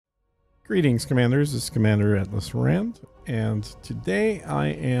Greetings, Commanders. This is Commander Atlas Rand, and today I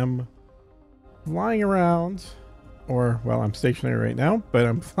am flying around, well, I'm stationary right now, but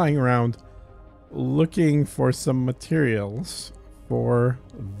I'm flying around looking for some materials for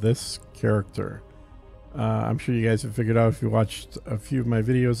this character. I'm sure you guys have figured out if you watched a few of my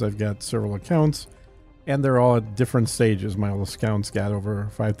videos. I've got several accounts, and they're all at different stages. My oldest account's got over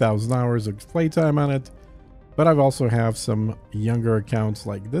 5,000 hours of playtime on it. But I've also have some younger accounts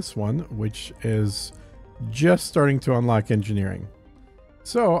like this one, which is just starting to unlock engineering.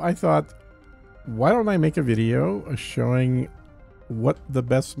 So I thought, why don't I make a video showing what the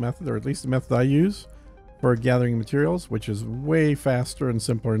best method, or at least the method I use for gathering materials, which is way faster and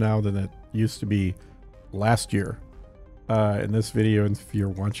simpler now than it used to be last year. In this video, and if you're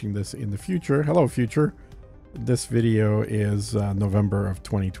watching this in the future, hello future, this video is November of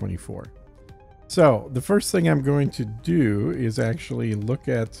 2024. So the first thing I'm going to do is actually look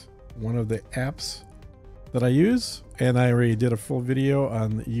at one of the apps that I use, and I already did a full video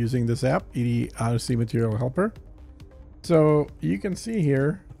on using this app, ED Odyssey Material Helper. So you can see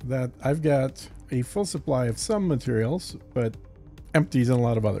here that I've got a full supply of some materials, but empties in a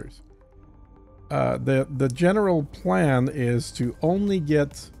lot of others. The general plan is to only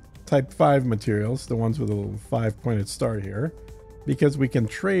get type 5 materials, the ones with a little 5-pointed star here, because we can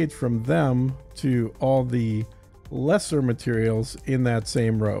trade from them to all the lesser materials in that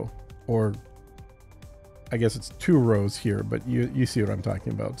same row, or I guess it's 2 rows here, but you see what I'm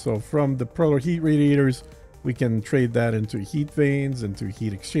talking about. So from the proto heat radiators, we can trade that into heat vanes, into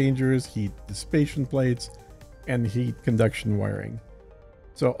heat exchangers, heat dissipation plates, and heat conduction wiring.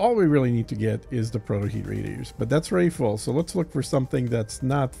 So all we really need to get is the proto heat radiators, but that's already full. So let's look for something that's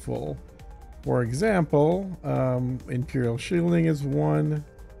not full. For example, Imperial Shielding is one,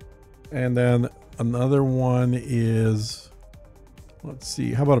 and then another one is, let's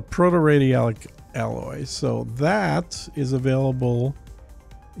see, how about a proto-radialic alloy? So that is available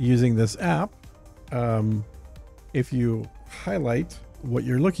using this app. If you highlight what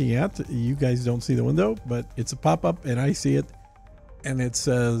you're looking at, you guys don't see the window, but it's a pop-up and I see it, and it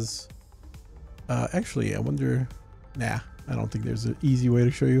says, actually, I wonder, nah, I don't think there's an easy way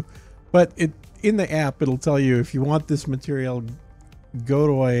to show you. But in the app, it'll tell you if you want this material, go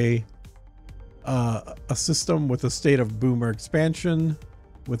to a system with a state of boomer expansion,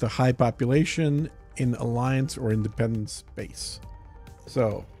 with a high population, in alliance or independent space.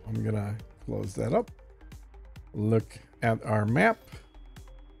 So I'm gonna close that up. Look at our map.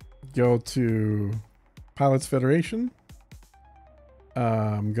 Go to Pilots Federation.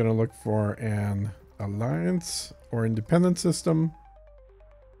 I'm gonna look for an alliance or independent system.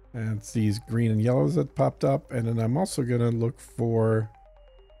 And it's these green and yellows that popped up. And then I'm also going to look for,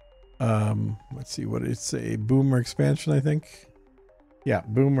 let's see what it's, a boomer expansion, I think. Yeah,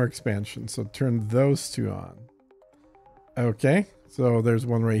 boomer expansion. So turn those 2 on. Okay, so there's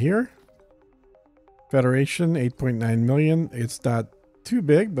one right here. Federation, 8.9 million. It's not too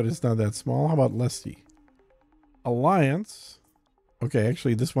big, but it's not that small. How about Lesty? Alliance. Okay,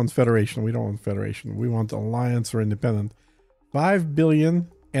 actually, this one's Federation. We don't want Federation. We want Alliance or Independent. 5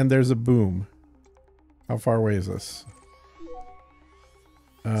 billion. And there's a boom. How far away is this?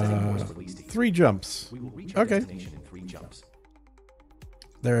 3 jumps. Okay.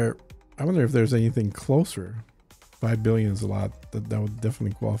 There. I wonder if there's anything closer. 5 billion is a lot. That would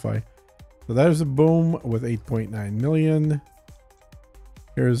definitely qualify. So there's a boom with 8.9 million.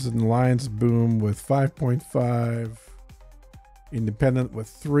 Here's an alliance boom with 5.5. Independent with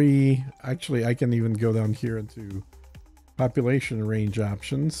 3. Actually, I can even go down here into population range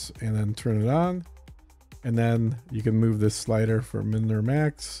options and then turn it on, and then you can move this slider for min or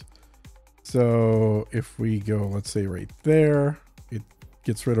max. So if we go, let's say right there, it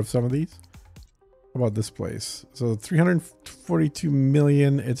gets rid of some of these. How about this place? So 342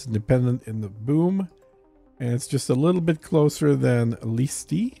 million, it's independent in the boom, and it's just a little bit closer than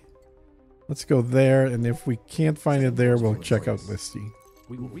Listy. Let's go there, and if we can't find it there, we'll check out Listy.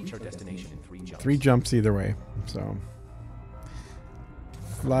 We will reach our destination in 3 jumps. 3 jumps either way. So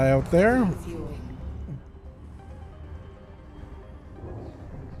fly out there.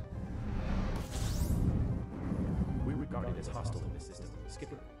 We regarded as hostile in this system.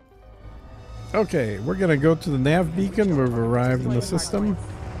 Skip it. Okay, we're gonna go to the nav beacon. We've arrived in the system.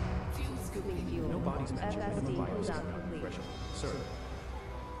 No bodies match up with the biosphere threshold. Sir.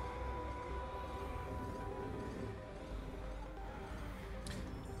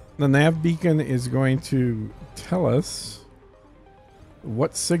 The nav beacon is going to tell us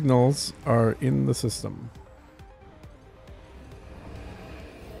what signals are in the system.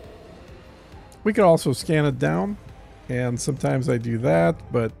 We could also scan it down, and sometimes I do that,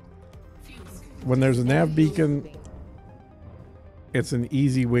 but when there's a nav beacon, it's an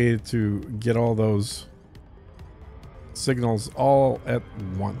easy way to get all those signals all at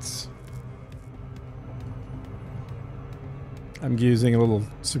once. I'm using a little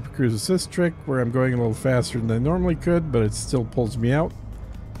Super Cruise Assist trick where I'm going a little faster than I normally could, but it still pulls me out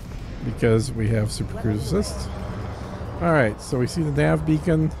because we have Super Cruise Assist. Alright, so we see the nav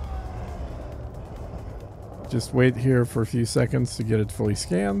beacon. Just wait here for a few seconds to get it fully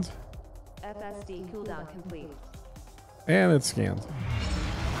scanned. FSD cooldown complete. And it's scanned.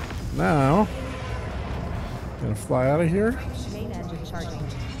 Now, gonna fly out of here. Main engine charging.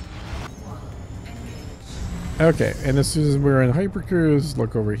 Okay, and as soon as we're in hypercruise,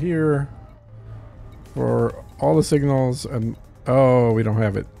 look over here for all the signals. And oh, we don't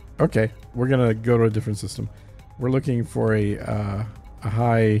have it. Okay, we're gonna go to a different system. We're looking for a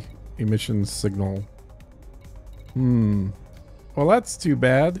high emission signal. Well, that's too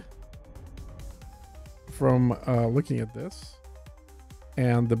bad. From looking at this,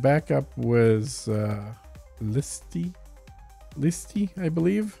 and the backup was Listy, I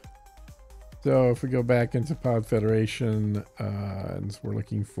believe. So if we go back into Pod Federation, and we're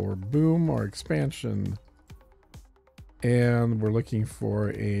looking for boom or expansion, and we're looking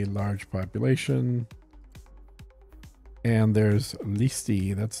for a large population, and there's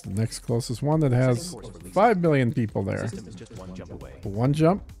Listy. That's the next closest one that has 5 million people there. System is just one jump away. One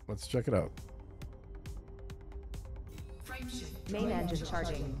jump. Let's check it out. Main engine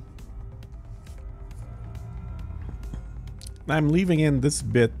charging. I'm leaving in this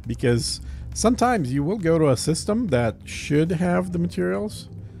bit because sometimes you will go to a system that should have the materials,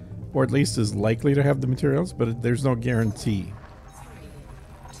 or at least is likely to have the materials, but there's no guarantee.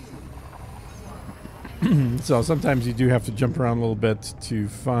 So sometimes you do have to jump around a little bit to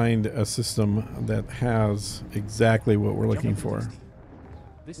find a system that has exactly what we're looking for.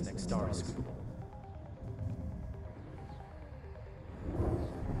 This next star is scoopable.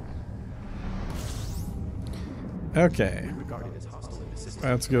 Okay, Regarded as hostile in the system.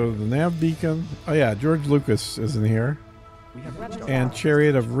 let's go to the nav beacon. Oh yeah, George Lucas is in here, We have reached our and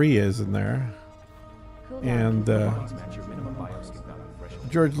Chariot of Rhea is in there, Cooldown. and bodies match your minimum bioskin value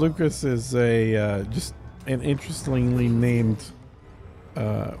threshold. George Lucas is a just an interestingly named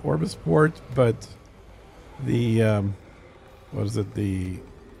Orbisport, but the what is it? The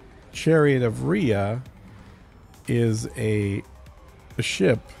Chariot of Rhea is a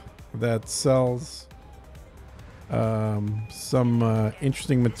ship that sells some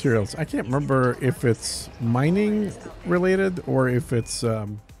interesting materials. I can't remember if it's mining related or if it's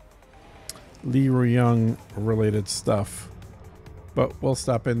Li Ruyang related stuff. But we'll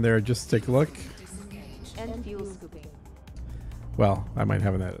stop in there just to take a look. And fuel scooping. Well, I might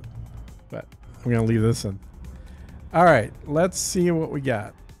have an edit, but I'm going to leave this in. All right, let's see what we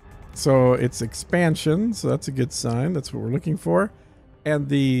got. So it's expansion, so that's a good sign. That's what we're looking for. And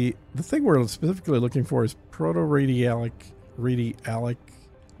the thing we're specifically looking for is proto-radiolic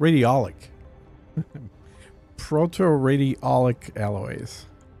proto-radiolic alloys.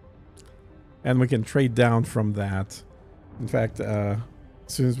 And we can trade down from that. In fact, as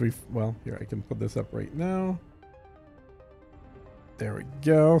soon as well, here, I can put this up right now. There we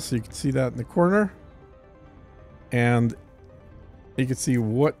go. So you can see that in the corner. And you can see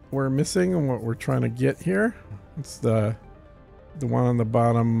what we're missing and what we're trying to get here. It's the one on the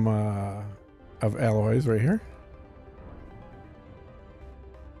bottom of alloys right here.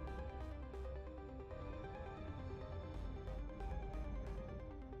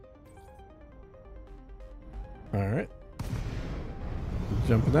 All right.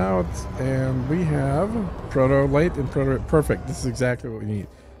 Jumping out, and we have proto light and proto perfect. This is exactly what we need.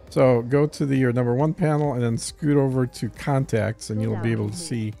 So go to your number 1 panel and then scoot over to contacts, and you'll be able to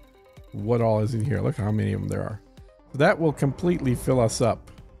see what all is in here. Look how many of them there are. So that will completely fill us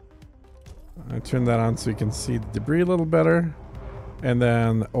up. I turn that on so you can see the debris a little better, and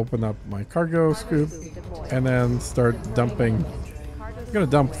then open up my cargo scoop and then start dumping. I'm gonna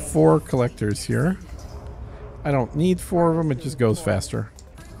dump 4 collectors here. I don't need 4 of them, it just goes faster.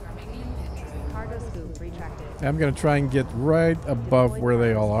 Cargo scoop retracted. I'm going to try and get right above where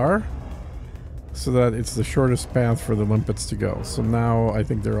they all are so that it's the shortest path for the limpets to go. So now I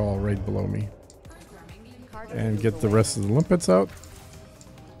think they're all right below me. Cargo And scoop get the away. rest of the limpets out.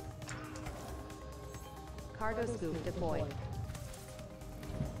 Cargo scoop deployed.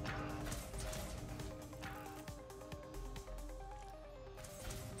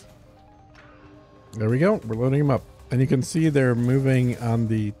 There we go. We're loading them up. And you can see they're moving on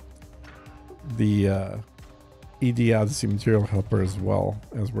the ED Odyssey material helper as well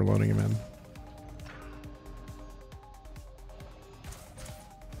as we're loading them in.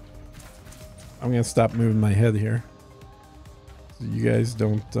 I'm going to stop moving my head here, so you guys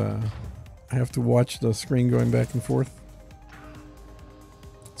don't have to watch the screen going back and forth.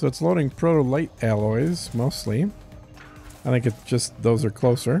 So it's loading proto-light alloys, mostly. I think it's just those are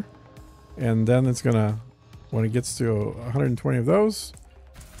closer. And then it's going to, when it gets to 120 of those,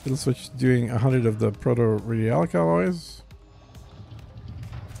 it'll switch to doing 100 of the proto-radialic alloys.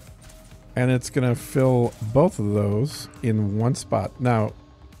 And it's going to fill both of those in one spot. Now,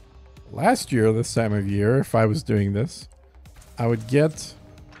 last year, this time of year, if I was doing this, I would get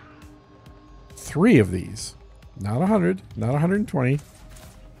 3 of these. Not 100, not 120,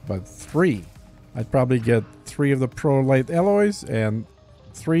 but 3. I'd probably get 3 of the proto-light alloys and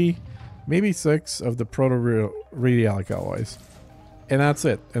 3, maybe 6 of the proto-radialic alloys. And that's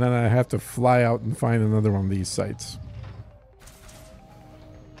it. And then I have to fly out and find another one of these sites.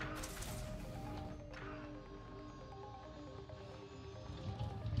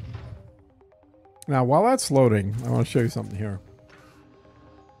 Now, while that's loading, I want to show you something here.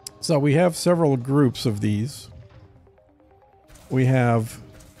 So we have several groups of these. We have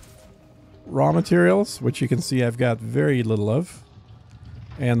raw materials, which you can see I've got very little of.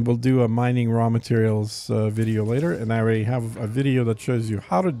 And we'll do a mining raw materials video later. And I already have a video that shows you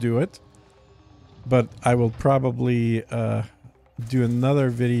how to do it. But I will probably do another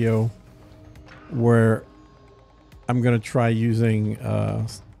video where I'm going to try using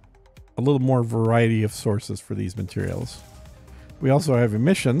a little more variety of sources for these materials. We also have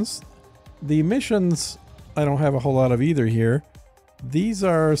emissions. The emissions, I don't have a whole lot of either here. These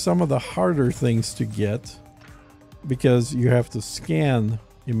are some of the harder things to get because you have to scan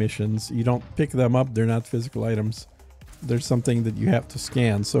emissions. You don't pick them up. They're not physical items. There's something that you have to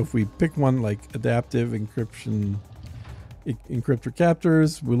scan. So if we pick one like adaptive encryption, encryptor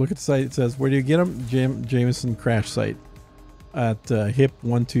captors, we look at the site, it says, where do you get them? Jameson crash site at HIP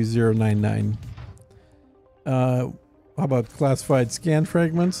 12099. How about classified scan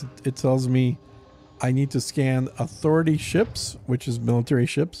fragments? It tells me I need to scan authority ships, which is military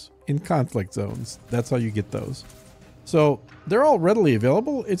ships, in conflict zones. That's how you get those. So they're all readily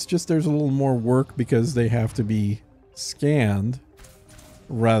available. It's just there's a little more work because they have to be scanned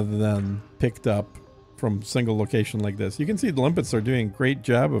rather than picked up from single location like this. You can see the limpets are doing a great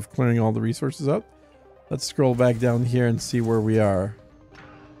job of clearing all the resources out. Let's scroll back down here and see where we are.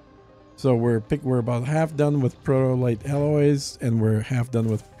 So we're about half done with proto-light alloys and we're half done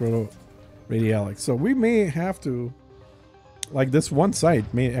with proto-radialic. So we may have to, like this one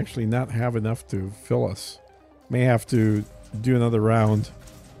site may actually not have enough to fill us. May have to do another round.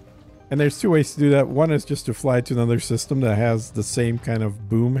 And there's 2 ways to do that. One is just to fly to another system that has the same kind of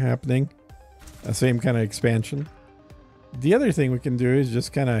boom happening, the same kind of expansion. The other thing we can do is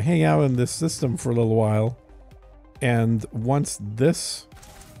just kind of hang out in this system for a little while. And once this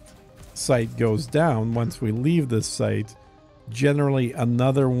site goes down, once we leave this site, generally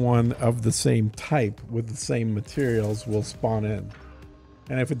another one of the same type with the same materials will spawn in.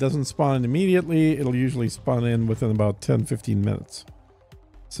 And if it doesn't spawn in immediately, it'll usually spawn in within about 10-15 minutes.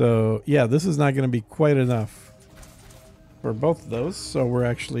 So yeah, this is not going to be quite enough for both of those. So we're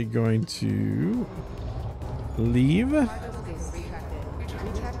actually going to leave. Retracting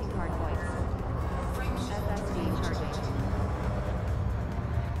hard points. SSD charging.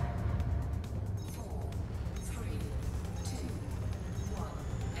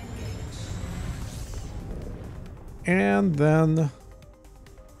 And then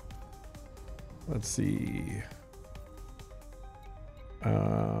let's see.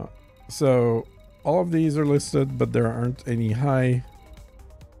 So all of these are listed, but there aren't any high.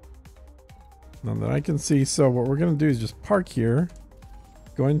 None that I can see. So what we're going to do is just park here,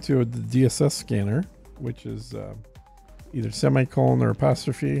 go into the DSS scanner, which is either semicolon or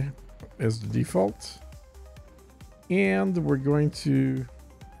apostrophe as the default. And we're going to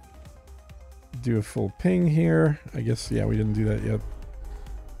do a full ping here. I guess, yeah, we didn't do that yet.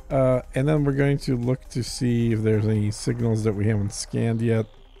 And then we're going to look to see if there's any signals that we haven't scanned yet.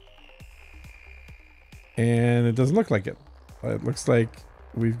 And it doesn't look like it. It looks like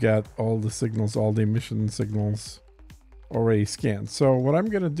we've got all the signals, all the emission signals already scanned. So what I'm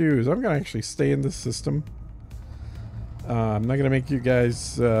going to do is I'm going to actually stay in this system. I'm not going to make you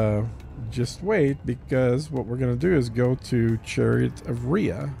guys just wait, because what we're going to do is go to Chariot of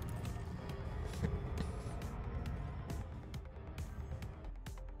Rhea.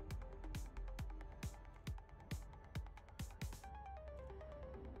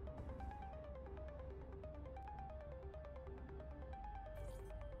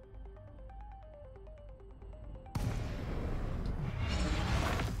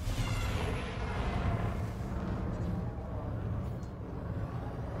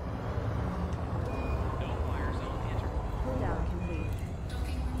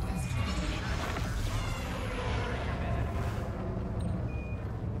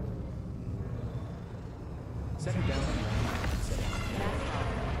 Setting down the landing setting.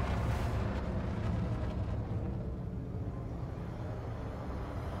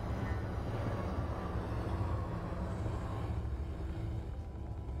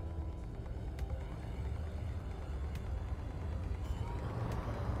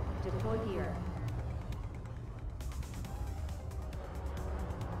 Deploy here.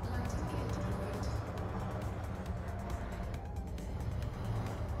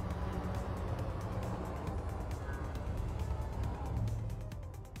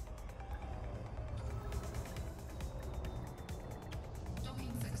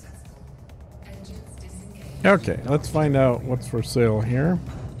 Okay, let's find out what's for sale here.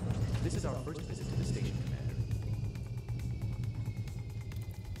 This is our first visit to the station, Commander.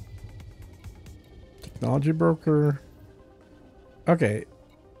 Technology broker. Okay.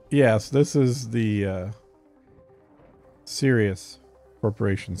 Yes, this is the Sirius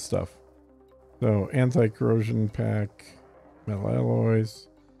Corporation stuff. So, anti-corrosion pack, metal alloys,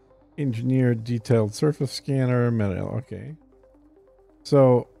 engineered detailed surface scanner, metal. Okay.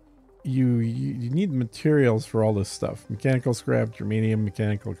 So, you need materials for all this stuff. Mechanical scrap, germanium,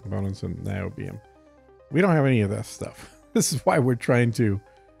 mechanical components, and niobium. We don't have any of that stuff. This is why we're trying to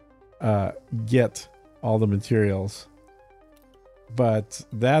get all the materials. But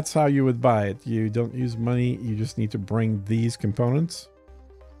that's how you would buy it. You don't use money. You just need to bring these components.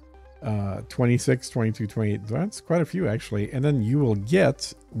 26, 22, 28. That's quite a few, actually. And then you will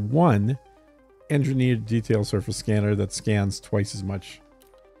get one engineered detail surface scanner that scans twice as much.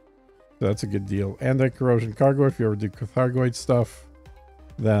 So that's a good deal. Anti-corrosion cargo. If you ever do Cathargoid stuff,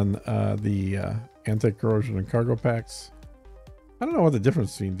 then the anti-corrosion and cargo packs. I don't know what the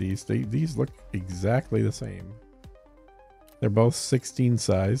difference between these. These look exactly the same. They're both 16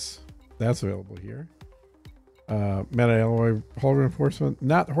 size. That's available here. Meta alloy hull reinforcement.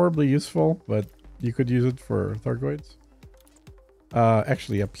 Not horribly useful, but you could use it for Thargoids.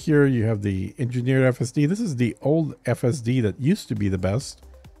 Actually, up here you have the engineered FSD. This is the old FSD that used to be the best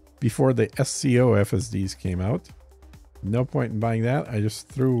before the SCO FSDs came out. No point in buying that. I just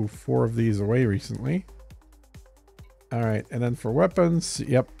threw 4 of these away recently. All right, and then for weapons,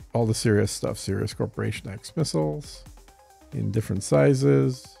 yep, all the Sirius stuff. Sirius Corporation X missiles in different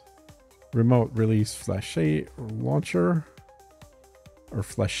sizes. Remote release flashette launcher. Or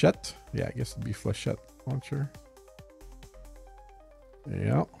flechette. Yeah, I guess it'd be flechette launcher.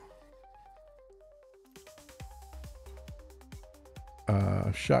 Yeah.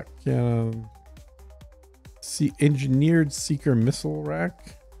 Shot cannon. Engineered seeker missile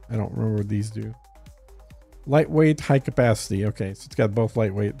rack. I don't remember what these do. Lightweight, high capacity. Okay, so it's got both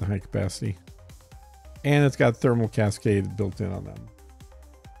lightweight and high capacity. And it's got thermal cascade built in on them.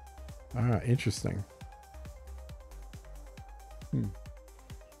 Ah, interesting.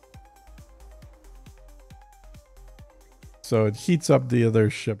 So it heats up the other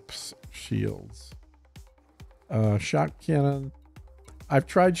ship's shields. Shot cannon. I've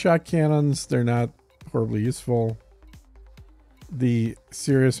tried shot cannons. They're not horribly useful. The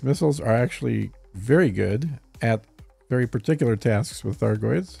Sirius missiles are actually very good at very particular tasks with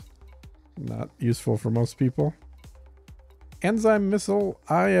Thargoids. Not useful for most people. Enzyme missile.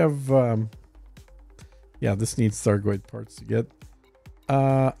 I have... yeah, this needs Thargoid parts to get.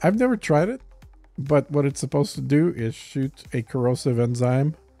 I've never tried it, but what it's supposed to do is shoot a corrosive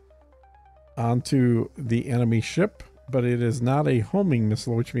enzyme onto the enemy ship, but it is not a homing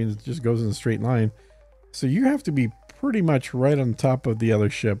missile, which means it just goes in a straight line. So you have to be pretty much right on top of the other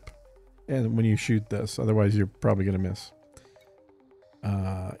ship and when you shoot this, otherwise you're probably going to miss.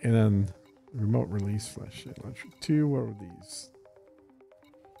 And then remote release flashlight launcher 2. What were these?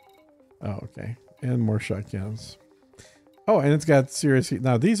 Oh, okay. And more shotguns. Oh, and it's got Sirius heat.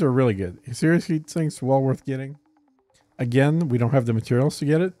 Now, these are really good. Sirius heat sinks, well worth getting. Again, we don't have the materials to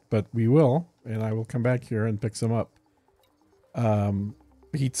get it, but we will. And I will come back here and pick some up.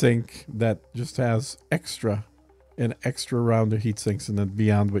 Heatsink that just has an extra round of heat sinks and then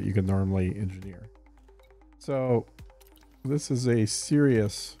beyond what you can normally engineer. So this is a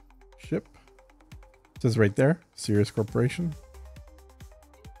Sirius ship. It says right there, Sirius Corporation.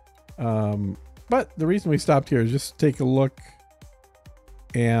 But the reason we stopped here is just take a look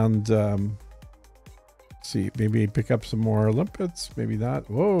and see, maybe pick up some more limpets, maybe not.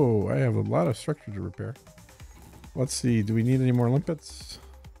 Whoa, I have a lot of structure to repair. Let's see, do we need any more limpets?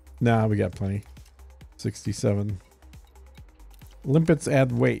 Nah, we got plenty. 67. Limpets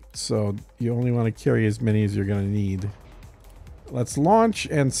add weight, so you only want to carry as many as you're going to need. Let's launch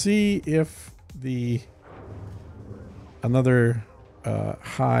and see if another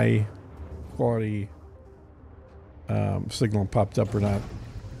high quality signal popped up or not.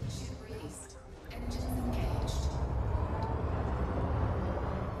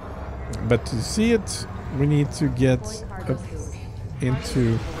 But to see it, we need to get Deploy cargo up scoop.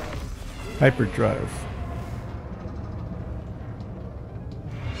 into hyperdrive.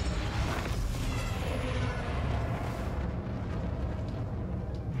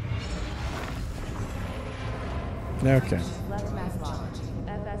 Okay. Left mass launch.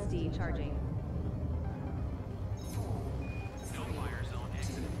 FSD charging.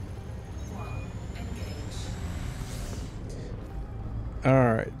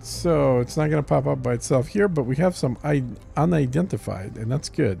 Alright, so it's not going to pop up by itself here, but we have some unidentified, and that's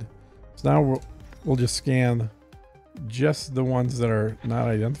good. So now we'll just scan just the ones that are not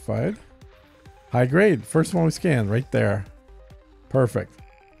identified. High grade, first one we scanned, right there. Perfect.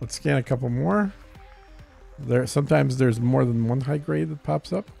 Let's scan a couple more. Sometimes there's more than one high grade that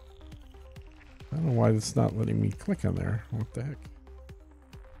pops up. I don't know why it's not letting me click on there. What the heck?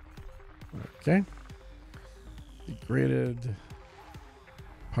 Okay. Degraded.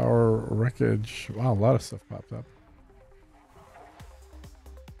 Power wreckage. Wow, a lot of stuff popped up.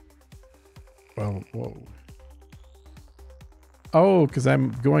 Well, whoa. Oh, because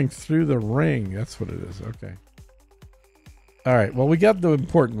I'm going through the ring. That's what it is. Okay. All right. Well, we got the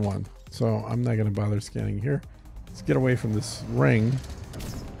important one, so I'm not going to bother scanning here. Let's get away from this ring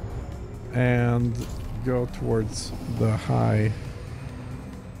and go towards the high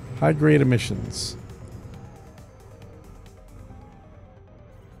grade emissions.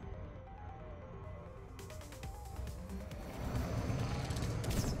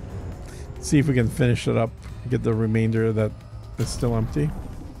 See if we can finish it up, get the remainder that is still empty.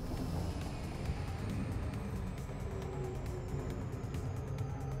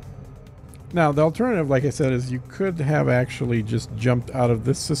 Now, the alternative, like I said, is you could have actually just jumped out of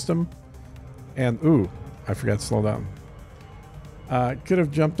this system and, ooh, I forgot to slow down. Could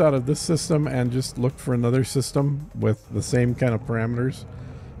have jumped out of this system and just looked for another system with the same kind of parameters.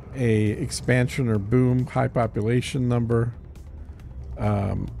 A expansion or boom, high population number.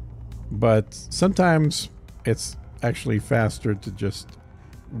 But sometimes it's actually faster to just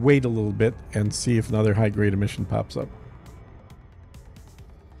wait a little bit and see if another high-grade emission pops up.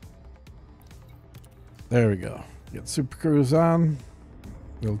 There we go. Get Super Cruise on.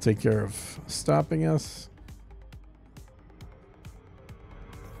 It'll take care of stopping us.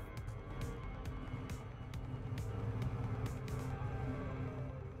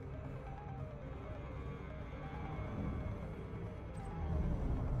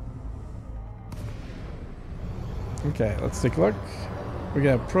 Okay, let's take a look. We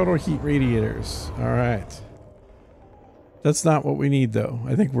got proto heat radiators. All right. That's not what we need, though.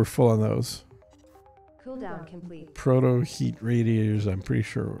 I think we're full on those. Cooldown complete. Proto heat radiators, I'm pretty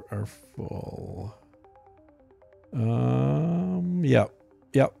sure, are full. Yep,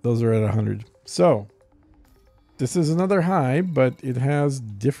 those are at 100. So, this is another high, but it has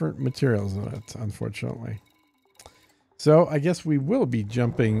different materials in it, unfortunately. So, I guess we will be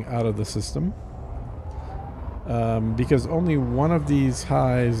jumping out of the system. Because only one of these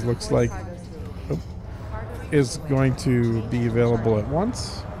highs looks like is going to be available at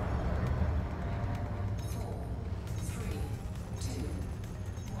once.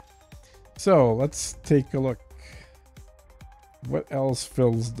 So let's take a look. What else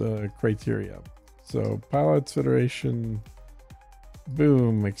fills the criteria? So pilots federation,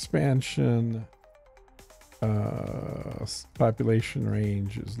 boom, expansion, population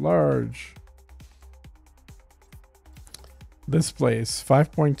range is large. This place,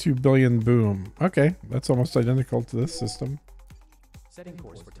 5.2 billion boom. Okay, that's almost identical to this system. Setting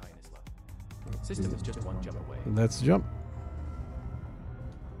course for Tynesla. System is just one jump away. And let's jump.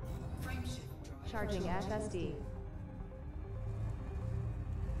 Charging FSD.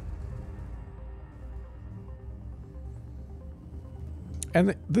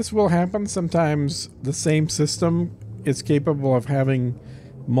 And this will happen sometimes. The same system is capable of having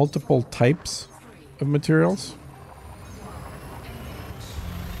multiple types of materials.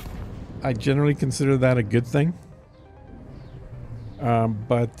 I generally consider that a good thing.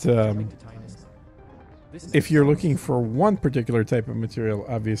 But if you're looking for one particular type of material,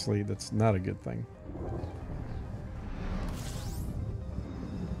 obviously that's not a good thing.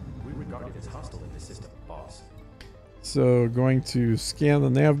 We regard it as hostile in this system, boss. So going to scan the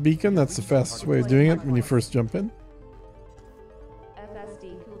nav beacon. That's the fastest way of doing it when you first jump in.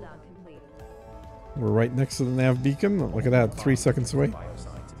 FSD cooldown complete. We're right next to the nav beacon. Look at that, 3 seconds away.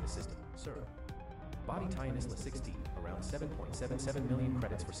 Bioscience in this system, sir. Body Tynesla 16, around 7.77 million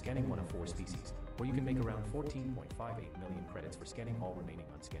credits for scanning one of 4 species, or you can make around 14.58 million credits for scanning all remaining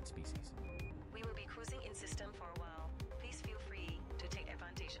unscanned species. We will be cruising in system for a while. Please feel free to take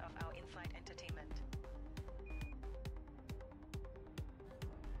advantage of our in-flight entertainment.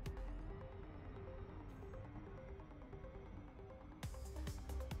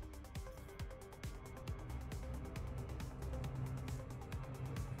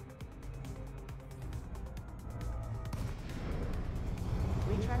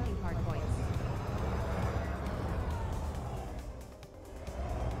 Retracting hard points.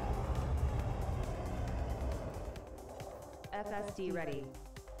 FSD ready.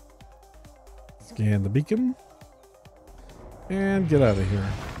 Scan the beacon. And get out of here.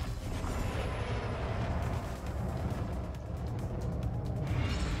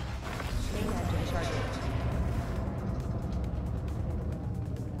 Main engine charging.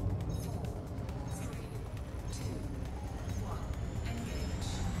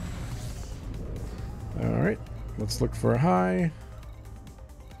 Alright, let's look for a high.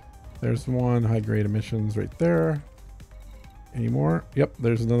 There's one, high grade emissions right there. Any more? Yep,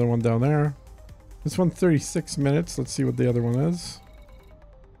 there's another one down there. This one 36 minutes. Let's see what the other one is.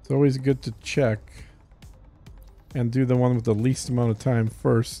 It's always good to check and do the one with the least amount of time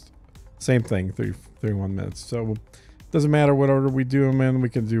first. Same thing, 31 minutes. So doesn't matter what order we do them in. We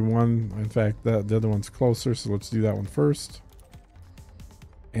can do one. In fact, the other one's closer, so let's do that one first.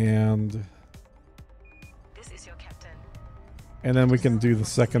 And This is your captain. then we can do the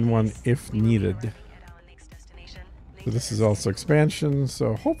second one if needed. At our next destination. So this is also expansion,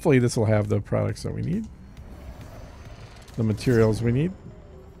 so hopefully this will have the products that we need. The materials we need.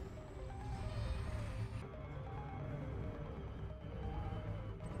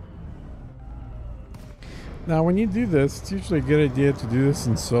 Now when you do this, it's usually a good idea to do this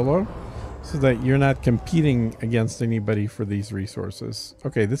in solo so that you're not competing against anybody for these resources.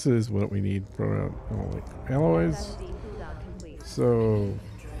 Okay, this is what we need. Alloys. FSD cooldown complete. So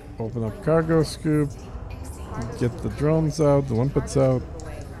open up cargo scoop. Get the drones out, the limpets out.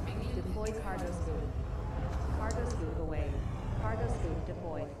 Away. Deploy cargo scoop. Cargo scoop away. Cargo scoop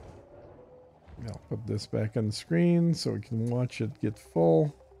deployed. I'll put this back on the screen so we can watch it get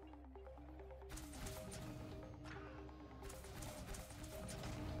full.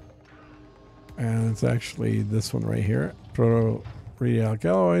 And it's actually this one right here. Proto radialic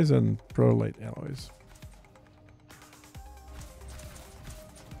alloys and protolite alloys.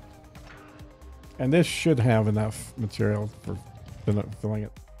 And this should have enough material for filling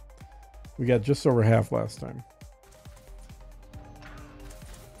it. We got just over half last time.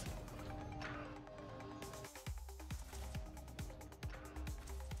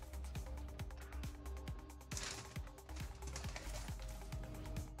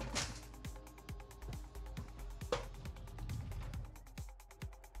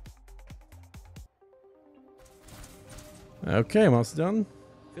 Okay, almost done.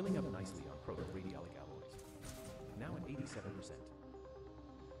 Filling up nicely on proto-radialic alloys. Now at 87%.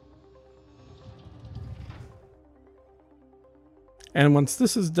 And once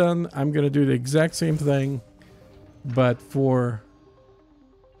this is done, I'm going to do the exact same thing, but for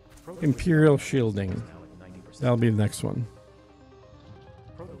Imperial shielding. Now at 90%. That'll be the next one.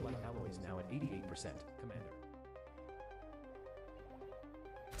 Proto-light alloys now at 88%. Commander.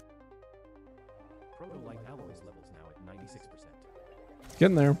 Proto-light alloys levels now at 96%.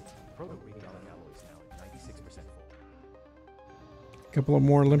 Getting there. Proto-radialic alloys now at 96% full. A couple of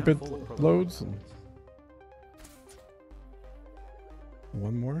more Now limpet full of proto-light loads. And alloys.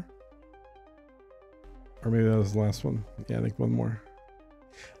 one more. Or maybe that was the last one. Yeah, I think one more.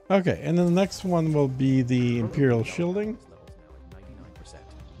 Okay, and then the next one will be the Imperial shielding. Levels now at 99%.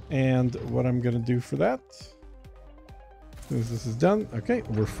 And what I'm going to do for that, as soon as this is done, okay,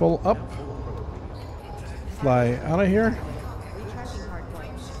 we're full up. Fly out of here. Retracting hard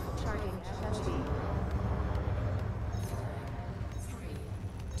points. Charging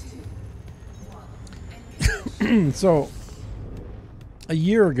FSD. So a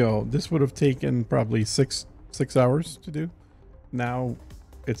year ago, this would have taken probably six hours to do. Now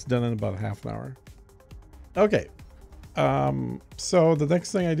it's done in about half an hour. Okay. So the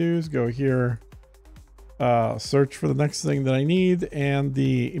next thing I do is go here, search for the next thing that I need, and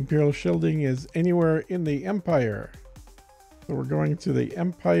the Imperial shielding is anywhere in the Empire. So we're going to the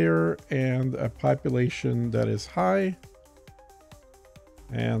Empire and a population that is high.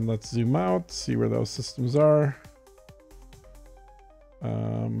 And let's zoom out, see where those systems are.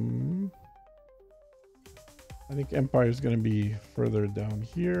 I think Empire is going to be further down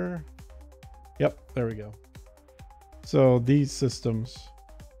here. Yep, there we go. So these systems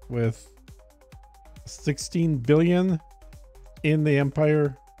with 16 billion in the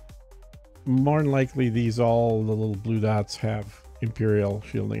Empire, more than likely these all the little blue dots have Imperial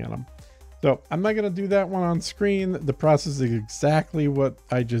shielding on them. So I'm not going to do that one on screen. The process is exactly what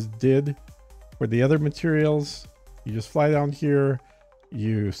I just did for the other materials. You just fly down here,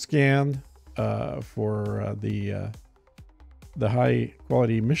 you scan for the high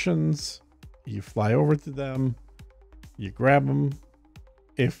quality missions, you fly over to them, you grab them,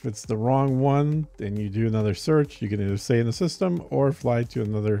 if it's the wrong one, then you do another search. You can either stay in the system or fly to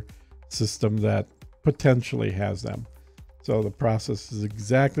another system that potentially has them. So the process is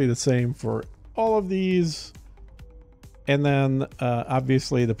exactly the same for all of these. And then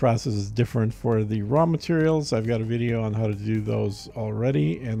obviously the process is different for the raw materials. I've got a video on how to do those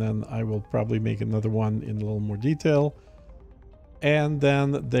already, and then I will probably make another one in a little more detail. And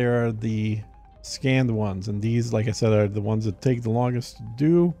then there are the scanned ones, and these, like I said, are the ones that take the longest to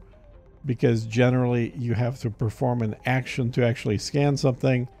do, because generally you have to perform an action to actually scan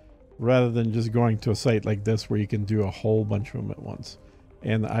something rather than just going to a site like this where you can do a whole bunch of them at once.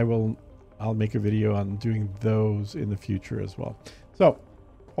 And I'll make a video on doing those in the future as well. So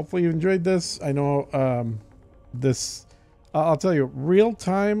hopefully you enjoyed this. I know I'll tell you, real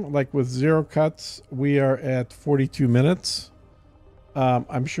time, like with 0 cuts, we are at 42 minutes.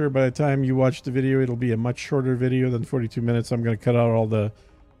 I'm sure by the time you watch the video, it'll be a much shorter video than 42 minutes. I'm going to cut out all the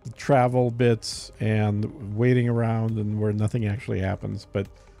travel bits and waiting around and where nothing actually happens. But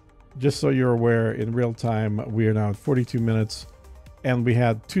just so you're aware, in real time, we are now at 42 minutes. And we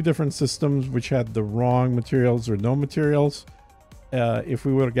had 2 different systems which had the wrong materials or no materials. If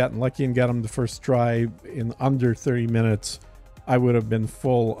we would have gotten lucky and got them the first try in under 30 minutes, I would have been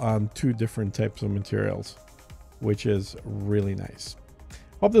full on 2 different types of materials, which is really nice.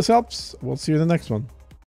 Hope this helps. We'll see you in the next one.